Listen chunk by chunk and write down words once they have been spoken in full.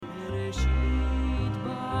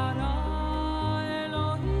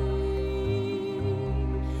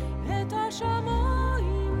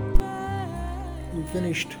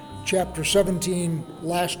finished chapter 17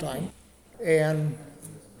 last time, and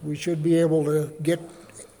we should be able to get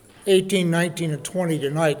 18, 19, and 20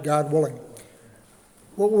 tonight, God willing.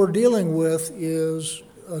 What we're dealing with is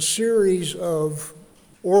a series of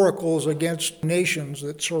oracles against nations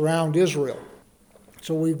that surround Israel.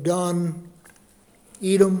 So we've done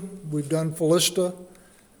Edom, we've done Philistia,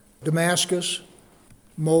 Damascus,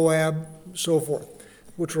 Moab, so forth,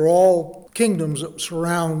 which are all kingdoms that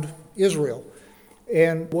surround Israel.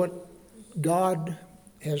 And what God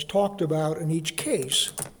has talked about in each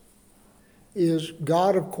case is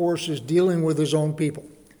God, of course, is dealing with his own people.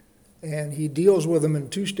 And he deals with them in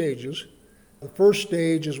two stages. The first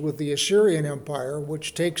stage is with the Assyrian Empire,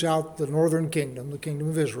 which takes out the northern kingdom, the kingdom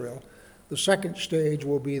of Israel. The second stage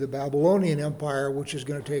will be the Babylonian Empire, which is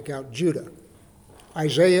going to take out Judah.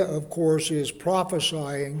 Isaiah, of course, is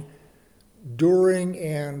prophesying during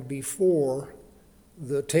and before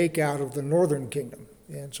the takeout of the northern kingdom.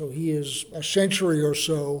 And so he is a century or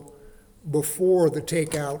so before the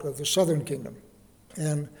takeout of the southern kingdom.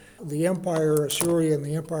 And the empire Assyria and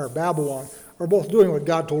the empire Babylon are both doing what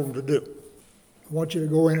God told them to do. I want you to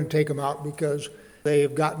go in and take them out because they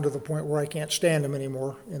have gotten to the point where I can't stand them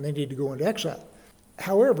anymore and they need to go into exile.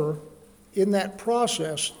 However, in that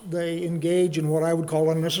process, they engage in what I would call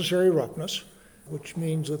unnecessary roughness, which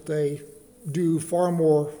means that they do far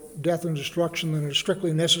more death and destruction than is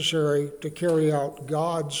strictly necessary to carry out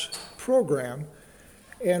God's program.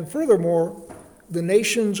 And furthermore, the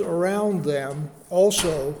nations around them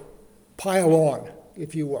also pile on,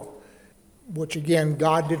 if you will, which again,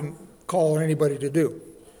 God didn't call anybody to do.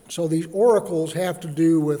 So these oracles have to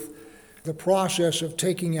do with the process of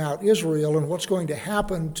taking out Israel and what's going to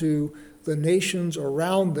happen to the nations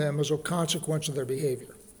around them as a consequence of their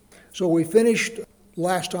behavior. So we finished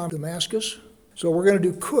last time Damascus. So we're going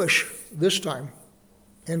to do Cush this time.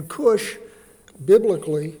 And Cush,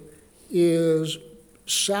 biblically, is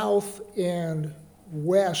south and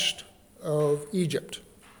west of Egypt,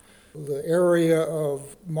 the area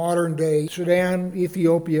of modern-day Sudan,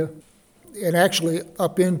 Ethiopia, and actually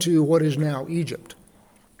up into what is now Egypt.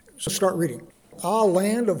 So start reading. Ah,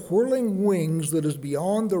 land of whirling wings that is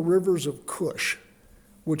beyond the rivers of Cush,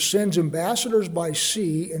 which sends ambassadors by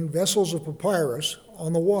sea and vessels of papyrus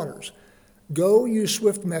on the waters. Go, you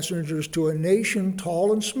swift messengers, to a nation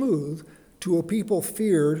tall and smooth, to a people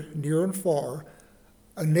feared near and far,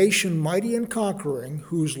 a nation mighty and conquering,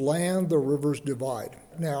 whose land the rivers divide.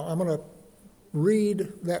 Now, I'm going to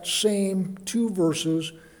read that same two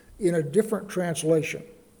verses in a different translation.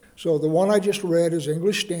 So the one I just read is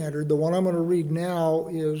English Standard. The one I'm going to read now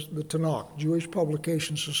is the Tanakh, Jewish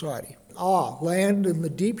Publication Society. Ah, land in the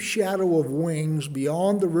deep shadow of wings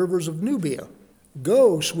beyond the rivers of Nubia.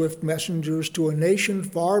 Go, swift messengers, to a nation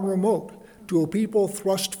far and remote, to a people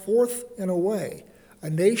thrust forth and away, a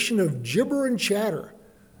nation of gibber and chatter,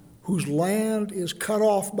 whose land is cut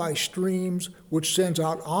off by streams, which sends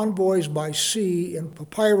out envoys by sea and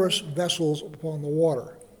papyrus vessels upon the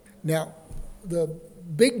water. Now, the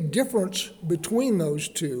big difference between those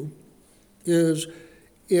two is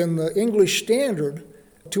in the English Standard,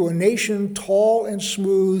 to a nation tall and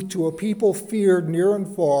smooth, to a people feared near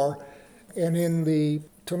and far, and in the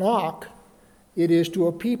Tanakh, it is to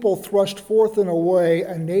a people thrust forth and away,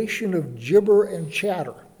 a nation of gibber and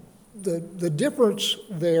chatter. The difference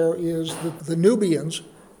there is that the Nubians,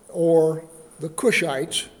 or the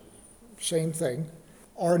Cushites, same thing,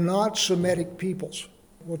 are not Semitic peoples.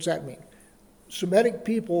 What's that mean? Semitic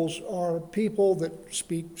peoples are people that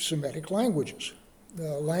speak Semitic languages.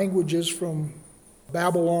 Languages from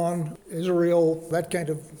Babylon, Israel, that kind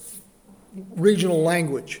of regional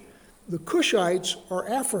language. The Cushites are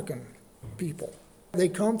African people. They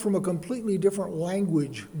come from a completely different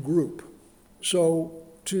language group. So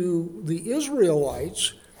to the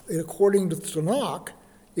Israelites, according to the Tanakh,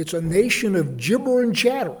 it's a nation of gibber and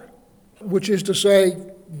chatter, which is to say,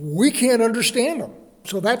 we can't understand them.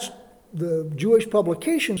 So that's the Jewish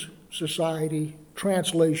Publications Society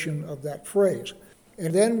translation of that phrase.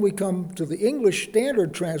 And then we come to the English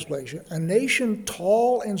Standard Translation, a nation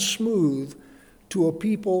tall and smooth, to a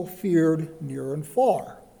people feared near and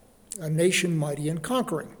far, a nation mighty and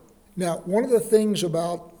conquering. Now, one of the things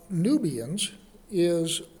about Nubians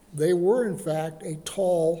is they were, in fact, a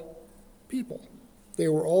tall people. They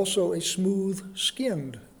were also a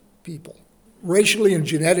smooth-skinned people. Racially and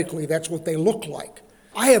genetically, that's what they look like.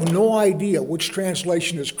 I have no idea which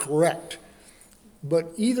translation is correct,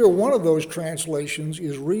 but either one of those translations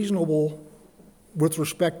is reasonable with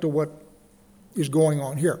respect to what is going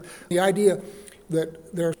on here. The idea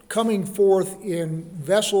that they're coming forth in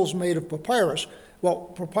vessels made of papyrus.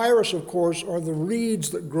 Well, papyrus, of course, are the reeds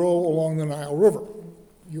that grow along the Nile River.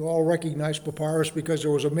 You all recognize papyrus because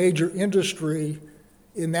there was a major industry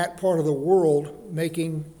in that part of the world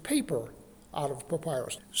making paper out of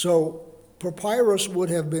papyrus. So papyrus would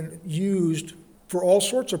have been used for all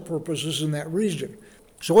sorts of purposes in that region.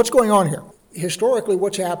 So what's going on here? Historically,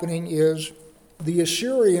 what's happening is the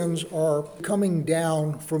Assyrians are coming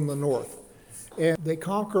down from the north, and they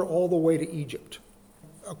conquer all the way to Egypt.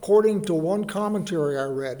 According to one commentary I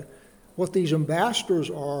read, what these ambassadors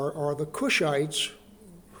are the Cushites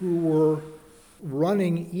who were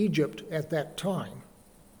running Egypt at that time,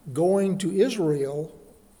 going to Israel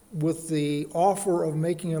with the offer of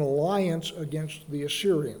making an alliance against the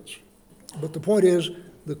Assyrians. But the point is,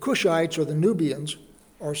 the Cushites, or the Nubians,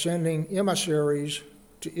 are sending emissaries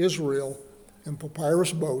to Israel in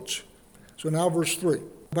papyrus boats. So now verse 3.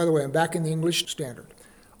 By the way, I'm back in the English Standard.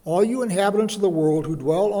 All you inhabitants of the world who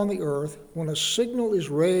dwell on the earth, when a signal is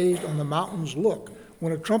raised on the mountains, look.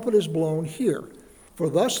 When a trumpet is blown, hear. For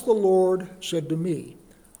thus the Lord said to me,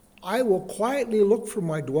 I will quietly look for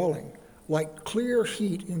my dwelling, like clear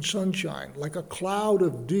heat in sunshine, like a cloud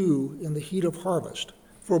of dew in the heat of harvest.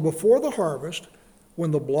 For before the harvest,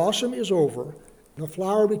 when the blossom is over, the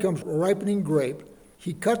flower becomes a ripening grape,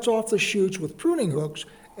 he cuts off the shoots with pruning hooks,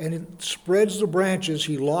 and it spreads the branches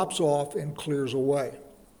he lops off and clears away.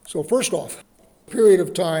 So first off, the period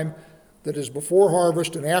of time that is before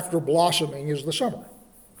harvest and after blossoming is the summer.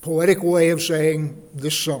 Poetic way of saying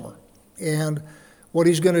this summer. And what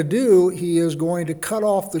he's going to do, he is going to cut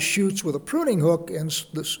off the shoots with a pruning hook, and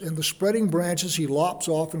the spreading branches he lops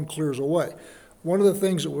off and clears away. One of the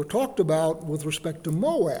things that were talked about with respect to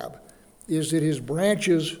Moab is that his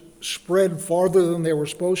branches spread farther than they were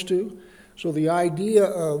supposed to. So the idea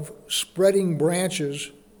of spreading branches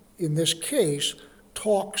in this case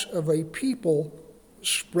talks of a people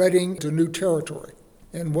spreading to new territory.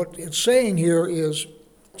 And what it's saying here is,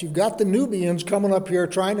 you've got the Nubians coming up here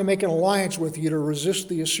trying to make an alliance with you to resist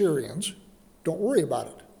the Assyrians. Don't worry about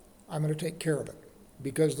it. I'm going to take care of it.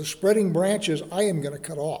 Because the spreading branches I am going to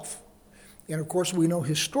cut off. And of course, we know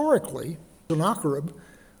historically, Sennacherib,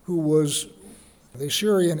 who was the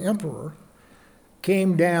Assyrian emperor,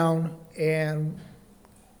 came down and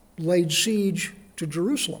laid siege to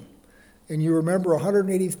Jerusalem. And you remember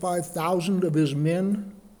 185,000 of his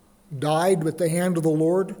men died at the hand of the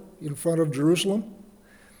Lord in front of Jerusalem.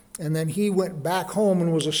 And then he went back home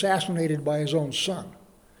and was assassinated by his own son.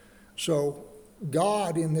 So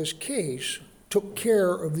God, in this case, took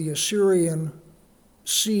care of the Assyrian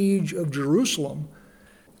siege of Jerusalem,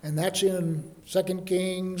 and that's in 2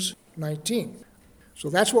 Kings 19. So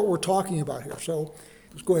that's what we're talking about here. So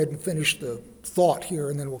let's go ahead and finish the thought here,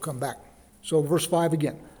 and then we'll come back. So verse 5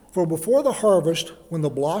 again. For before the harvest, when the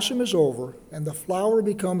blossom is over and the flower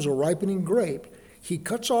becomes a ripening grape, he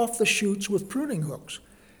cuts off the shoots with pruning hooks,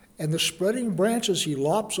 and the spreading branches he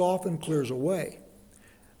lops off and clears away.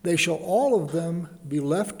 They shall all of them be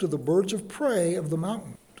left to the birds of prey of the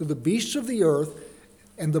mountain, to the beasts of the earth,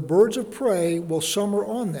 and the birds of prey will summer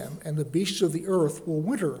on them, and the beasts of the earth will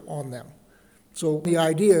winter on them. So the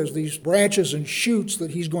idea is these branches and shoots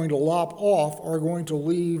that he's going to lop off are going to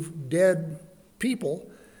leave dead people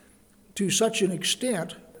to such an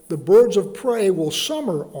extent the birds of prey will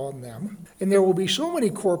summer on them, and there will be so many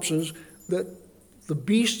corpses that the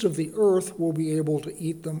beasts of the earth will be able to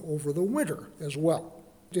eat them over the winter as well.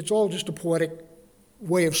 It's all just a poetic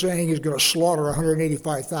way of saying he's going to slaughter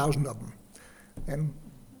 185,000 of them and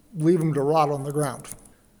leave them to rot on the ground.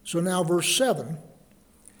 So now verse 7,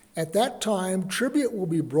 at that time tribute will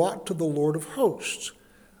be brought to the Lord of hosts,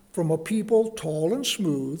 from a people tall and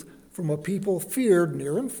smooth, from a people feared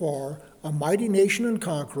near and far, a mighty nation and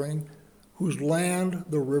conquering, whose land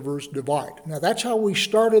the rivers divide. Now that's how we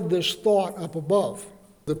started this thought up above.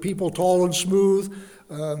 The people tall and smooth,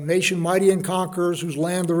 nation mighty and conquerors, whose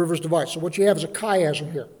land the rivers divide. So what you have is a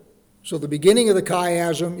chiasm here. So the beginning of the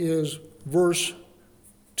chiasm is verse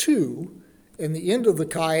 2, and the end of the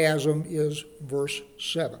chiasm is verse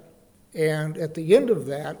 7. And at the end of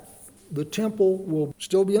that, the temple will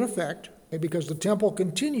still be in effect, because the temple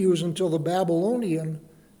continues until the Babylonian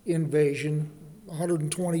invasion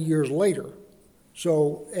 120 years later.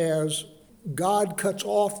 So as God cuts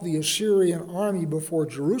off the Assyrian army before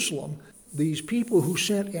Jerusalem, these people who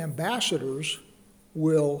sent ambassadors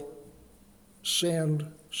will send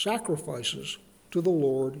sacrifices to the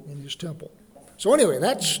Lord in his temple. So anyway,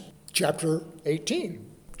 that's chapter 18.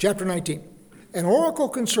 Chapter 19. An oracle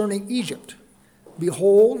concerning Egypt.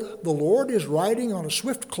 Behold, the Lord is riding on a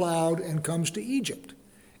swift cloud and comes to Egypt,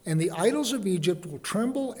 and the idols of Egypt will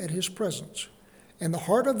tremble at his presence, and the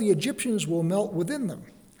heart of the Egyptians will melt within them.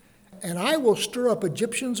 And I will stir up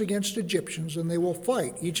Egyptians against Egyptians, and they will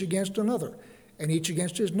fight, each against another. and each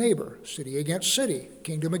against his neighbor, city against city,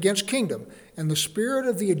 kingdom against kingdom. And the spirit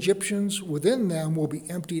of the Egyptians within them will be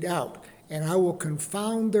emptied out, and I will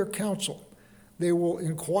confound their counsel. They will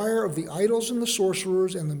inquire of the idols and the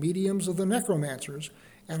sorcerers and the mediums of the necromancers,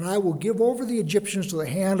 and I will give over the Egyptians to the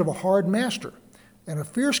hand of a hard master, and a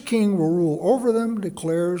fierce king will rule over them,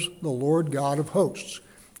 declares the Lord God of hosts.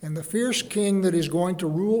 And the fierce king that is going to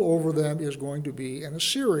rule over them is going to be an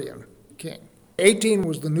Assyrian king. 18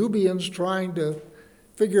 was the Nubians trying to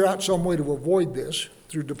figure out some way to avoid this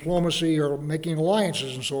through diplomacy or making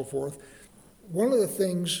alliances and so forth. One of the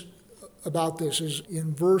things about this is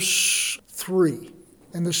in verse 3.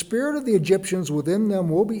 And the spirit of the Egyptians within them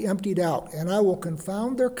will be emptied out, and I will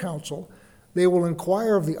confound their counsel. They will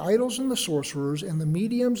inquire of the idols and the sorcerers and the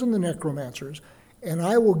mediums and the necromancers, and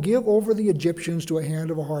I will give over the Egyptians to a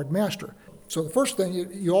hand of a hard master. So the first thing,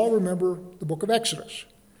 you all remember the book of Exodus.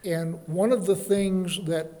 And one of the things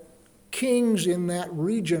that kings in that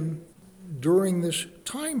region during this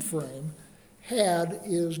time frame had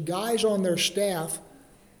is guys on their staff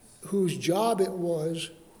whose job it was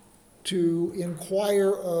to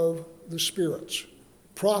inquire of the spirits.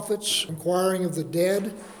 Prophets inquiring of the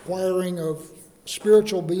dead, inquiring of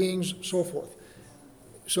spiritual beings, so forth.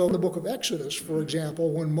 So in the book of Exodus, for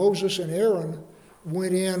example, when Moses and Aaron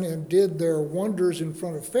went in and did their wonders in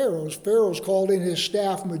front of Pharaoh's called in his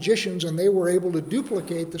staff magicians, and they were able to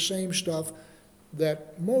duplicate the same stuff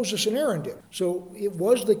that Moses and Aaron did. So it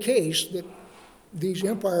was the case that these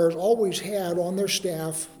empires always had on their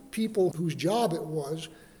staff people whose job it was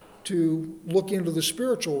to look into the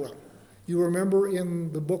spiritual realm. You remember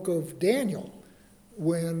in the book of Daniel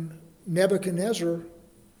when Nebuchadnezzar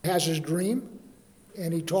has his dream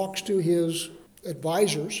and he talks to his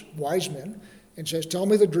advisors, wise men, and says, tell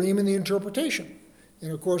me the dream and the interpretation.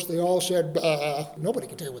 And of course they all said, nobody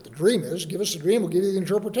can tell you what the dream is. Give us the dream, we'll give you the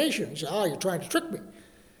interpretation. He said, you're trying to trick me.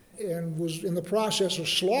 And was in the process of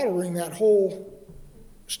slaughtering that whole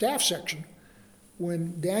staff section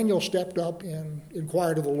when Daniel stepped up and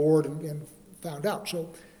inquired of the Lord and found out. So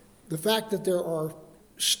the fact that there are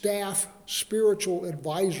staff spiritual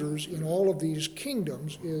advisors in all of these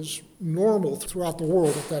kingdoms is normal throughout the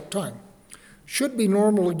world at that time. Should be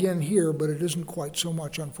normal again here, but it isn't quite so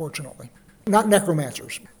much, unfortunately. Not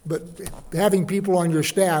necromancers, but having people on your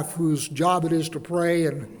staff whose job it is to pray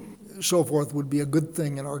and so forth would be a good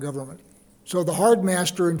thing in our government. So the hard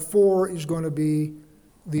master in 4 is going to be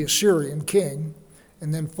the Assyrian king.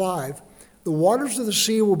 And then 5, the waters of the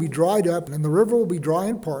sea will be dried up, and the river will be dry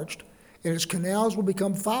and parched, and its canals will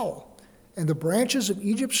become foul. And the branches of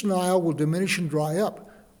Egypt's Nile will diminish and dry up.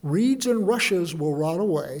 Reeds and rushes will rot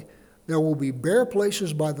away. There will be bare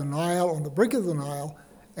places by the Nile, on the brink of the Nile,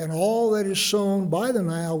 and all that is sown by the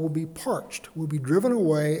Nile will be parched, will be driven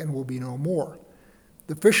away, and will be no more.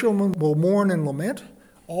 The fishermen will mourn and lament,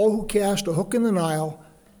 all who cast a hook in the Nile,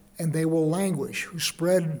 and they will languish, who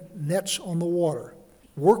spread nets on the water.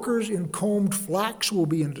 Workers in combed flax will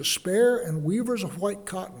be in despair, and weavers of white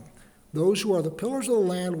cotton. Those who are the pillars of the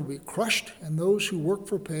land will be crushed, and those who work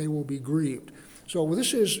for pay will be grieved. So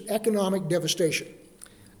this is economic devastation.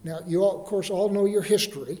 Now, you all, of course, all know your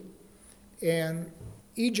history, and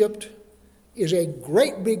Egypt is a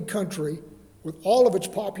great big country with all of its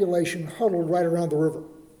population huddled right around the river.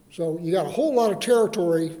 So you got a whole lot of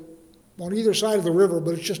territory on either side of the river,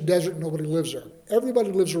 but it's just desert and nobody lives there.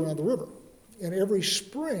 Everybody lives around the river. And every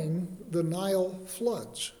spring, the Nile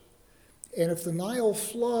floods. And if the Nile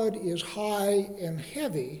flood is high and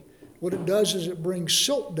heavy, what it does is it brings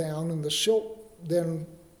silt down, and the silt then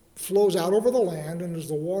flows out over the land, and as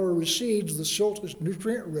the water recedes, the silt is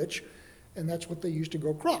nutrient-rich, and that's what they use to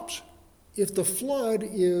grow crops. If the flood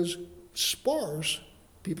is sparse,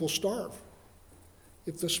 people starve.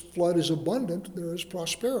 If the flood is abundant, there is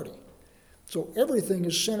prosperity. So everything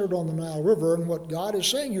is centered on the Nile River, and what God is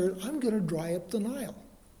saying here, I'm going to dry up the Nile.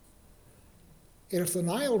 And if the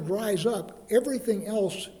Nile dries up, everything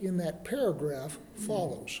else in that paragraph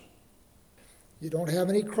follows. You don't have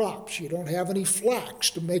any crops, you don't have any flax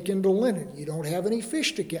to make into linen, you don't have any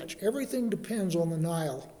fish to catch. Everything depends on the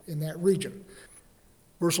Nile in that region.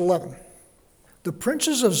 Verse 11, the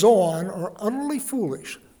princes of Zoan are utterly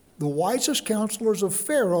foolish. The wisest counselors of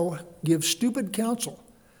Pharaoh give stupid counsel.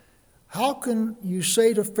 How can you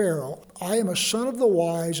say to Pharaoh, I am a son of the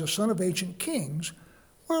wise, a son of ancient kings?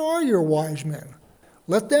 Where are your wise men?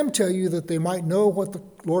 Let them tell you that they might know what the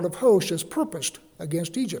Lord of hosts has purposed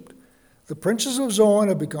against Egypt. The princes of Zoan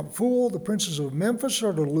have become fool, the princes of Memphis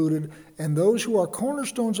are deluded, and those who are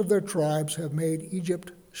cornerstones of their tribes have made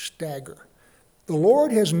Egypt stagger. The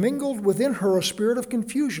Lord has mingled within her a spirit of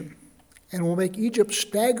confusion, and will make Egypt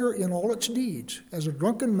stagger in all its deeds, as a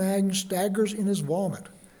drunken man staggers in his vomit.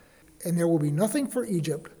 And there will be nothing for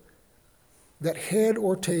Egypt that head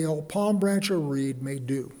or tail, palm branch or reed may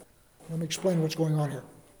do. Let me explain what's going on here.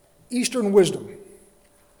 Eastern wisdom.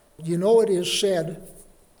 You know, it is said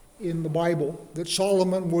in the Bible that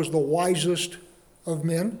Solomon was the wisest of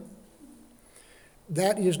men.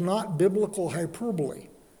 That is not biblical hyperbole.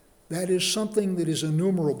 That is something that is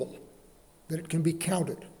innumerable, that it can be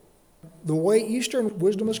counted. The way Eastern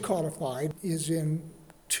wisdom is codified is in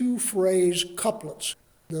two-phrase couplets.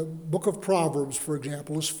 The book of Proverbs, for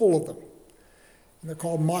example, is full of them. And they're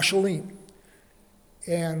called mashalim.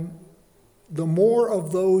 And the more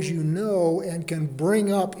of those you know and can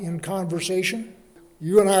bring up in conversation,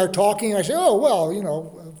 you and I are talking, and I say, oh, well, you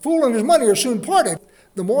know, a fool and his money are soon parted.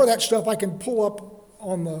 The more of that stuff I can pull up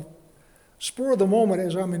on the spur of the moment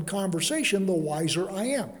as I'm in conversation, the wiser I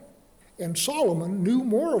am. And Solomon knew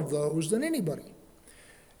more of those than anybody.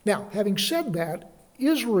 Now, having said that,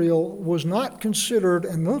 Israel was not considered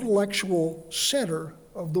an intellectual center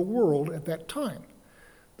of the world at that time.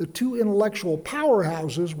 The two intellectual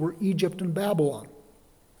powerhouses were Egypt and Babylon.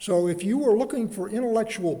 So if you were looking for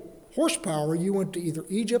intellectual horsepower, you went to either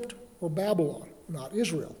Egypt or Babylon, not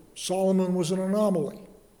Israel. Solomon was an anomaly.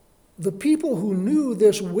 The people who knew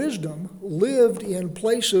this wisdom lived in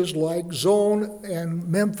places like Zoan and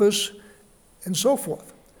Memphis and so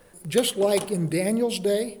forth. Just like in Daniel's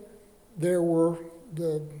day, there were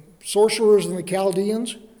the sorcerers and the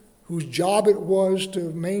Chaldeans, whose job it was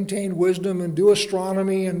to maintain wisdom and do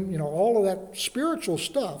astronomy and, you know, all of that spiritual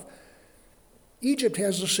stuff. Egypt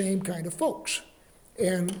has the same kind of folks.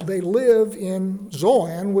 And they live in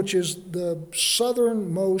Zoan, which is the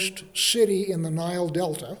southernmost city in the Nile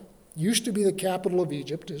Delta. Used to be the capital of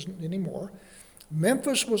Egypt, isn't anymore.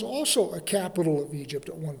 Memphis was also a capital of Egypt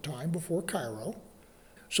at one time before Cairo.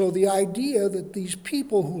 So the idea that these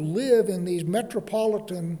people who live in these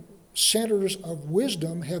metropolitan centers of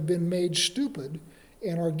wisdom have been made stupid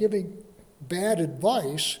and are giving bad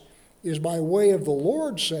advice is by way of the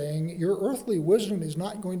Lord saying, your earthly wisdom is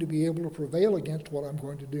not going to be able to prevail against what I'm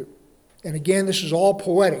going to do. And again, this is all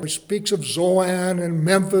poetic. It speaks of Zoan and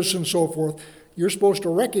Memphis and so forth. You're supposed to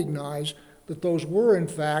recognize that those were, in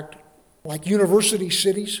fact, like university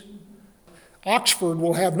cities. Oxford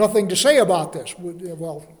will have nothing to say about this.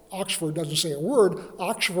 Well, Oxford doesn't say a word.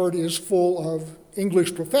 Oxford is full of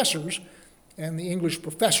English professors, and the English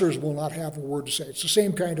professors will not have a word to say. It's the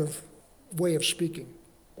same kind of way of speaking.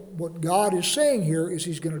 What God is saying here is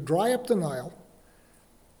he's going to dry up the Nile,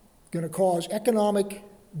 going to cause economic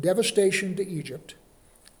devastation to Egypt,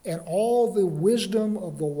 and all the wisdom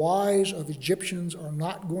of the wise of Egyptians are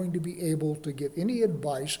not going to be able to give any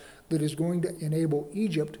advice that is going to enable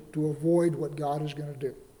Egypt to avoid what God is going to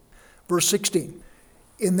do. Verse 16,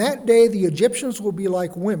 in that day the Egyptians will be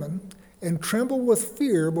like women and tremble with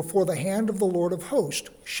fear before the hand of the Lord of hosts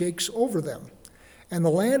shakes over them. And the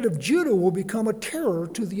land of Judah will become a terror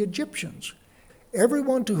to the Egyptians.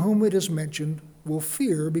 Everyone to whom it is mentioned will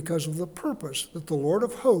fear because of the purpose that the Lord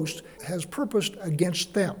of hosts has purposed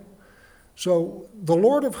against them. So the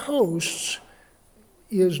Lord of hosts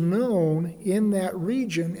is known in that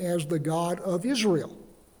region as the God of Israel.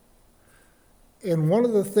 And one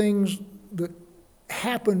of the things that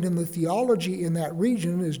happened in the theology in that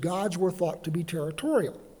region is gods were thought to be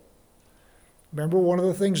territorial. Remember, one of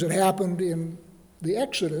the things that happened in the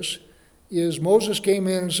Exodus is Moses came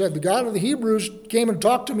in and said, the God of the Hebrews came and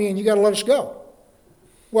talked to me and you got to let us go.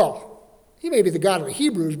 Well, he may be the God of the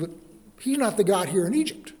Hebrews, but he's not the God here in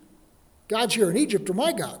Egypt. Gods here in Egypt are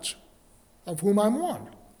my gods, of whom I'm one.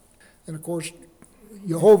 And of course,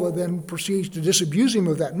 Jehovah then proceeds to disabuse him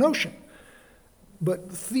of that notion. But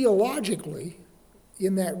theologically,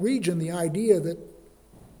 in that region, the idea that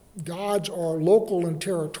gods are local and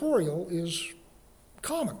territorial is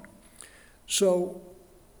common. So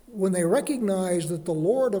when they recognize that the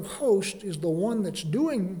Lord of hosts is the one that's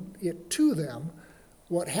doing it to them,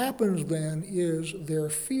 what happens then is their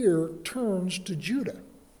fear turns to Judah.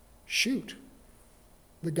 Shoot,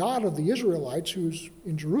 the God of the Israelites, who's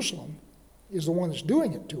in Jerusalem, is the one that's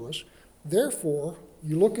doing it to us. Therefore,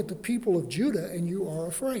 you look at the people of Judah and you are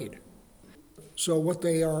afraid. So what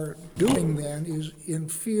they are doing then is in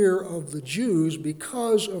fear of the Jews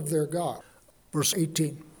because of their God. Verse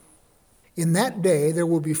 18. In that day there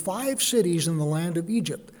will be 5 cities in the land of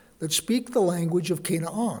Egypt that speak the language of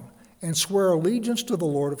Canaan and swear allegiance to the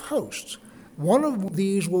Lord of hosts. One of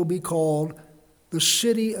these will be called the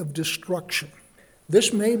city of destruction.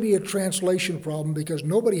 This may be a translation problem because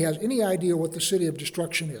nobody has any idea what the city of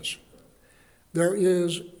destruction is. There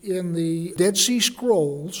is in the Dead Sea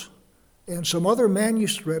Scrolls And some other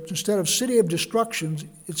manuscripts, instead of city of destruction,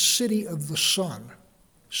 it's city of the sun.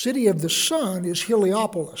 City of the sun is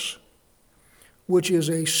Heliopolis, which is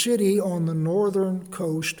a city on the northern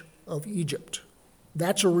coast of Egypt.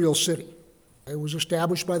 That's a real city. It was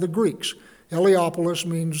established by the Greeks. Heliopolis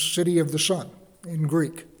means city of the sun in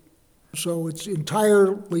Greek. So it's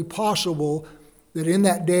entirely possible that in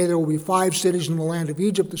that day there will be 5 cities in the land of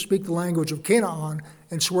Egypt that speak the language of Canaan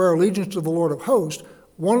and swear allegiance to the Lord of hosts.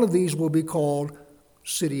 One of these will be called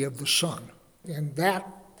City of the Sun. And that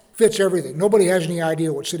fits everything. Nobody has any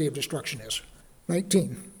idea what City of Destruction is.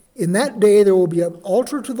 19. In that day there will be an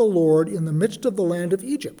altar to the Lord in the midst of the land of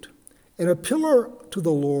Egypt, and a pillar to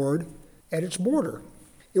the Lord at its border.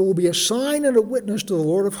 It will be a sign and a witness to the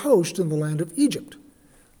Lord of hosts in the land of Egypt.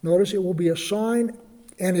 Notice it will be a sign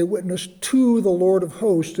and a witness to the Lord of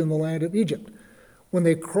hosts in the land of Egypt. When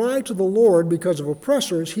they cry to the Lord because of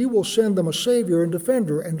oppressors, he will send them a Savior and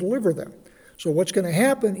defender and deliver them. So what's going to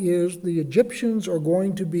happen is the Egyptians are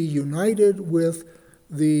going to be united with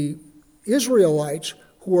the Israelites,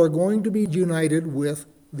 who are going to be united with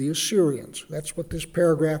the Assyrians. That's what this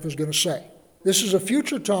paragraph is going to say. This is a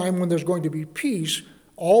future time when there's going to be peace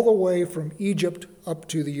all the way from Egypt up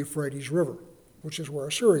to the Euphrates River, which is where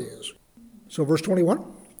Assyria is. So verse 21,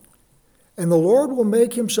 and the Lord will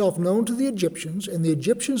make himself known to the Egyptians, and the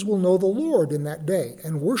Egyptians will know the Lord in that day,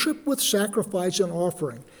 and worship with sacrifice and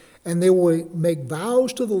offering, and they will make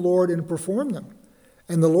vows to the Lord and perform them.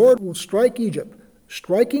 And the Lord will strike Egypt,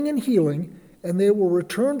 striking and healing, and they will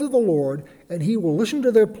return to the Lord, and he will listen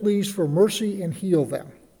to their pleas for mercy and heal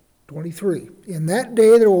them. 23, in that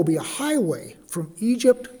day there will be a highway from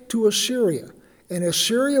Egypt to Assyria, and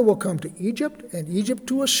Assyria will come to Egypt, and Egypt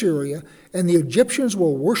to Assyria, and the Egyptians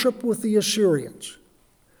will worship with the Assyrians.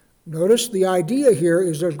 Notice the idea here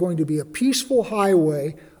is there's going to be a peaceful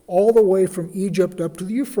highway all the way from Egypt up to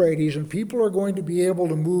the Euphrates, and people are going to be able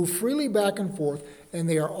to move freely back and forth, and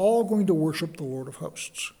they are all going to worship the Lord of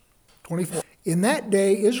hosts. 24. In that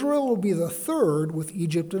day, Israel will be the third with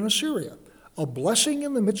Egypt and Assyria, a blessing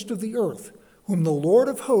in the midst of the earth, whom the Lord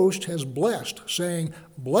of hosts has blessed, saying,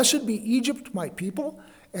 Blessed be Egypt, my people,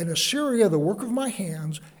 and Assyria, the work of my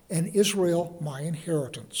hands, and Israel, my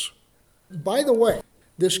inheritance. By the way,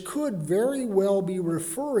 this could very well be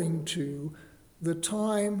referring to the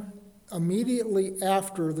time immediately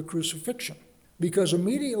after the crucifixion, because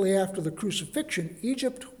immediately after the crucifixion,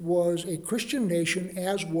 Egypt was a Christian nation,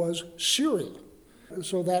 as was Syria.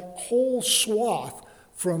 So that whole swath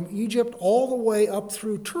from Egypt all the way up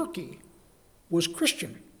through Turkey was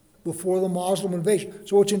Christian before the Muslim invasion.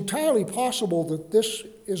 So it's entirely possible that this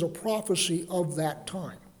is a prophecy of that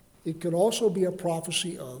time. It could also be a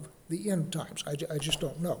prophecy of the end times. I just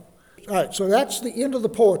don't know. All right, so that's the end of the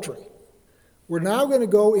poetry. We're now going to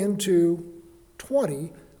go into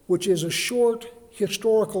 20, which is a short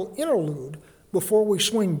historical interlude before we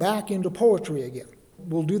swing back into poetry again.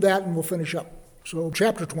 We'll do that and we'll finish up. So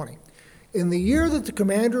chapter 20. In the year that the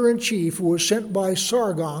commander-in-chief, who was sent by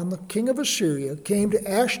Sargon, the king of Assyria, came to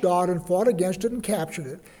Ashdod and fought against it and captured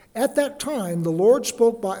it, at that time the Lord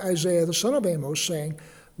spoke by Isaiah the son of Amos, saying,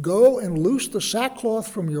 Go and loose the sackcloth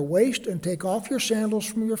from your waist and take off your sandals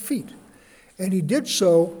from your feet. And he did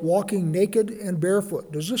so, walking naked and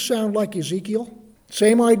barefoot. Does this sound like Ezekiel?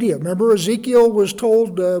 Same idea. Remember, Ezekiel was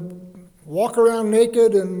told to walk around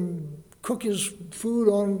naked and cook his food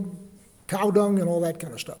on cow dung and all that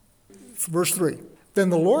kind of stuff. Verse 3,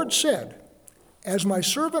 Then the Lord said, As my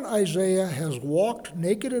servant Isaiah has walked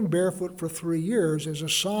naked and barefoot for 3 years as a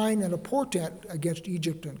sign and a portent against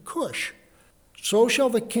Egypt and Cush, so shall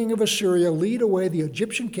the king of Assyria lead away the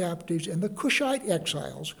Egyptian captives and the Cushite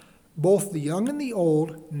exiles, both the young and the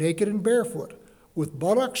old, naked and barefoot, with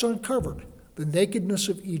buttocks uncovered, the nakedness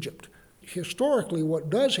of Egypt. Historically, what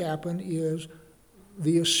does happen is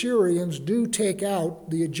the Assyrians do take out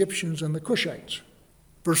the Egyptians and the Cushites.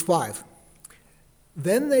 Verse 5,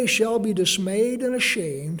 Then they shall be dismayed and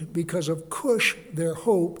ashamed because of Cush their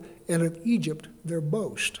hope and of Egypt their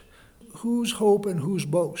boast. Whose hope and whose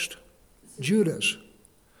boast? Judah's.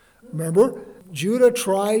 Remember, Judah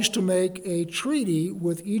tries to make a treaty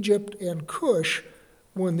with Egypt and Cush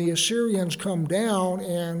when the Assyrians come down,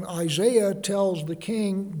 and Isaiah tells the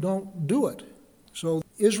king, don't do it. So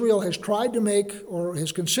Israel has tried to make, or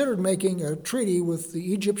has considered making, a treaty with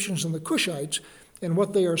the Egyptians and the Cushites, and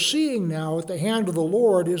what they are seeing now at the hand of the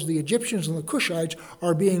Lord is the Egyptians and the Cushites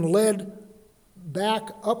are being led back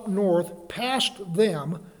up north past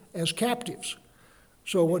them as captives.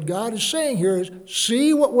 So what God is saying here is,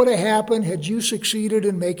 see what would have happened had you succeeded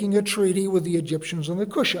in making a treaty with the Egyptians and the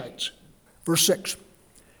Cushites. Verse 6,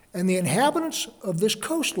 And the inhabitants of this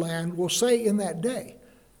coastland will say in that day,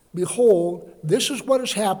 Behold, this is what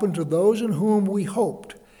has happened to those in whom we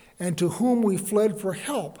hoped, and to whom we fled for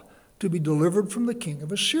help, to be delivered from the king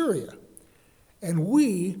of Assyria. And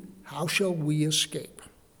we, how shall we escape?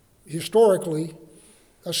 Historically,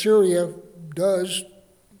 Assyria does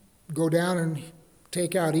go down and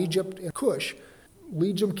take out Egypt and Cush,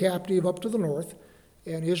 leads them captive up to the north,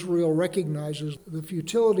 and Israel recognizes the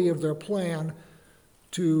futility of their plan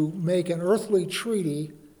to make an earthly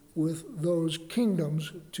treaty with those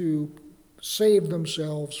kingdoms to save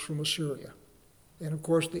themselves from Assyria. And of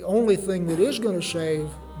course, the only thing that is going to save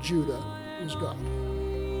Judah is God.